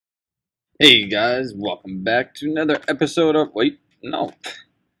Hey guys, welcome back to another episode of, wait, no,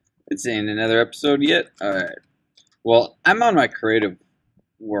 it's ain't another episode yet. Alright, well, I'm on my creative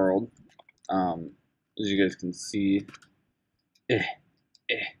world, as you guys can see. Let's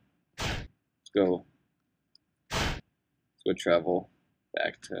go travel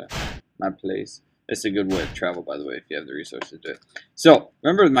back to my place. It's a good way to travel, by the way, if you have the resources to do it. So,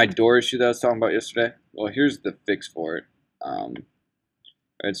 remember my door issue that I was talking about yesterday? Well, here's the fix for it.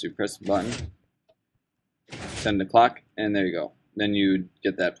 Alright, so you press the button, send the clock, and there you go. Then you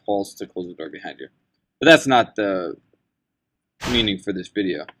get that pulse to close the door behind you. But that's not the meaning for this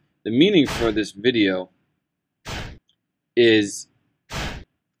video. The meaning for this video is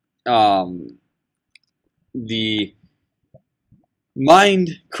the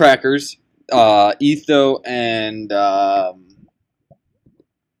MindCracker's, Etho, and I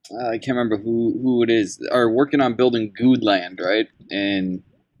can't remember who it is, are working on building GuudeLand, right? And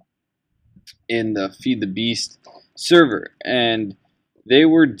in the Feed the Beast server, and they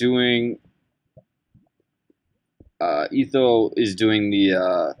were doing Etho is doing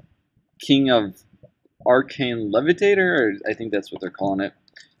the King of Arcane Levitator, or I think that's what they're calling it,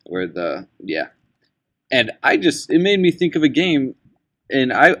 where and it made me think of a game,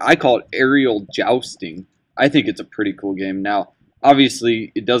 and I call it aerial jousting. I think it's a pretty cool game. Now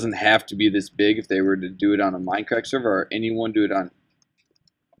obviously it doesn't have to be this big if they were to do it on a Mindcrack server, or anyone do it on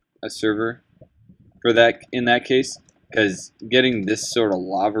a server for that, in that case, because getting this sort of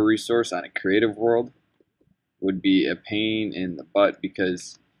lava resource on a creative world would be a pain in the butt,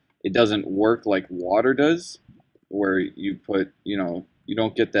 because it doesn't work like water does, where you put, you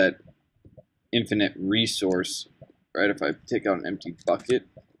don't get that infinite resource, right? If I take out an empty bucket,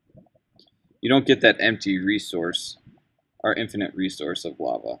 you don't get that empty resource or infinite resource of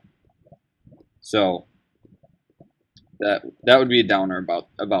lava. So that would be a downer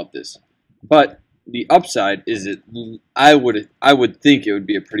about this. But the upside is I would think it would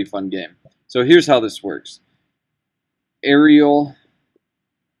be a pretty fun game. So here's how this works. Aerial,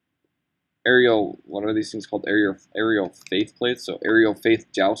 what are these things called? Aerial Faith Plates. So aerial Faith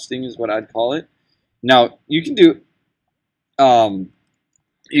Jousting is what I'd call it. Now you can do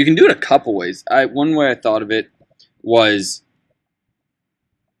it a couple ways. One way I thought of it was,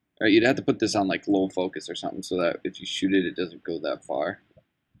 right, you'd have to put this on like low focus or something, so that if you shoot it, it doesn't go that far,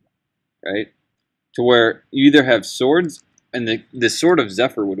 right? To where you either have swords, and the Sword of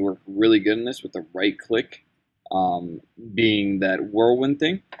Zephyr would work really good in this with the right click, being that whirlwind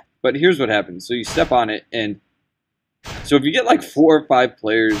thing. But here's what happens. So you step on it, and so if you get like 4 or 5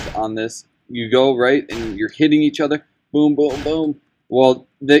 players on this, you go, right, and you're hitting each other, boom, boom, boom. Well,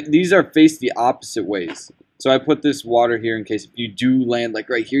 these are faced the opposite ways. So I put this water here in case if you do land like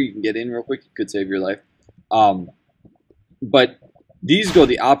right here, you can get in real quick. You could save your life. But these go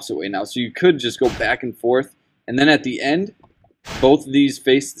the opposite way now, so you could just go back and forth, and then at the end, both of these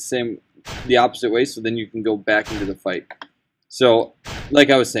face the opposite way, so then you can go back into the fight. So, like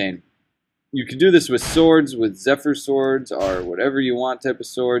I was saying, you could do this with swords, with Zephyr swords, or whatever you want type of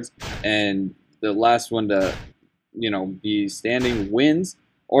swords, and the last one to, be standing wins.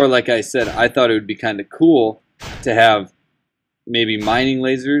 Or like I said, I thought it would be kind of cool to have maybe mining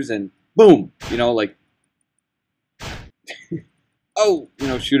lasers and boom, like oh,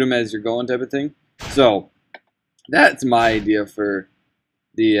 shoot them as you're going type of thing. So that's my idea for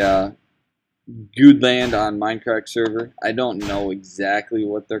the GuudeLand on Mindcrack server. I don't know exactly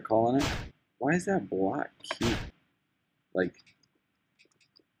what they're calling it. Why is that block keep like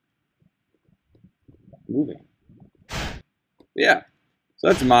moving? Yeah. So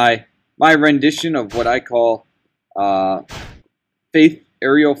that's my rendition of what I call aerial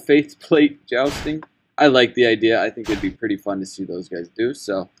Faith Plate Jousting. I like the idea. I think it'd be pretty fun to see those guys do.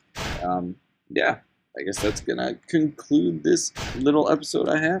 So, yeah, I guess that's going to conclude this little episode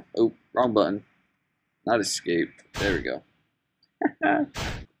I have. Oh, wrong button. Not escape. There we go.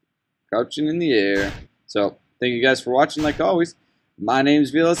 Crouching in the air. So, thank you guys for watching like always. My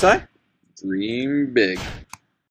name's VLSI. Dream big.